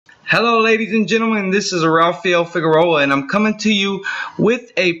Hello ladies and gentlemen, this is Rafael Figueroa and I'm coming to you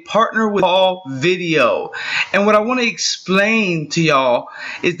with a Partner with Paul video. And what I want to explain to y'all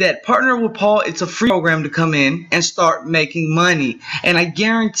is that Partner with Paul, it's a free program to come in and start making money. And I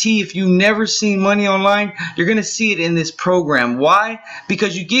guarantee if you've never seen money online, you're going to see it in this program. Why?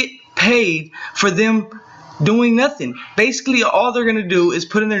 Because you get paid for them doing nothing. Basically, all they're going to do is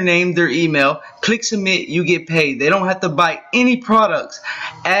put in their name, their email, click submit, you get paid. They don't have to buy any products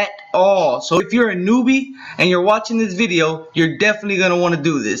at all. So if you're a newbie and you're watching this video, you're definitely going to want to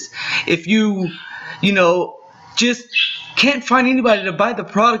do this. If you just can't find anybody to buy the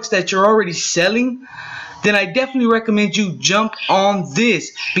products that you're already selling, then I definitely recommend you jump on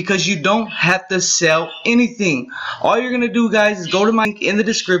this because you don't have to sell anything. All you're going to do, guys, is go to my link in the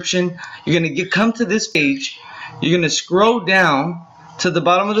description. You're going to come to this page. You're going to scroll down to the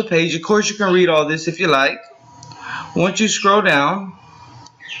bottom of the page. Of course, you can read all this if you like. Once you scroll down,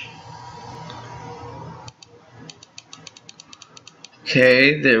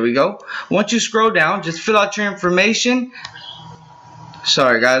 okay, there we go. Once you scroll down, just fill out your information.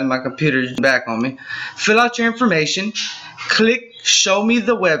 Sorry guys, my computer's back on me. Fill out your information, click show me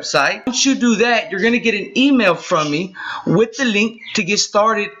the website. Once you do that, you're going to get an email from me with the link to get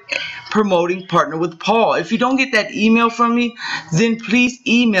started promoting Partner with Paul. If you don't get that email from me, then please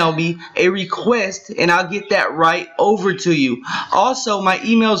email me a request and I'll get that right over to you. Also, my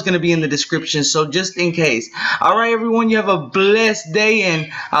email is going to be in the description, so just in case. Alright everyone, you have a blessed day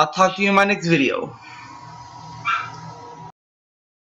and I'll talk to you in my next video.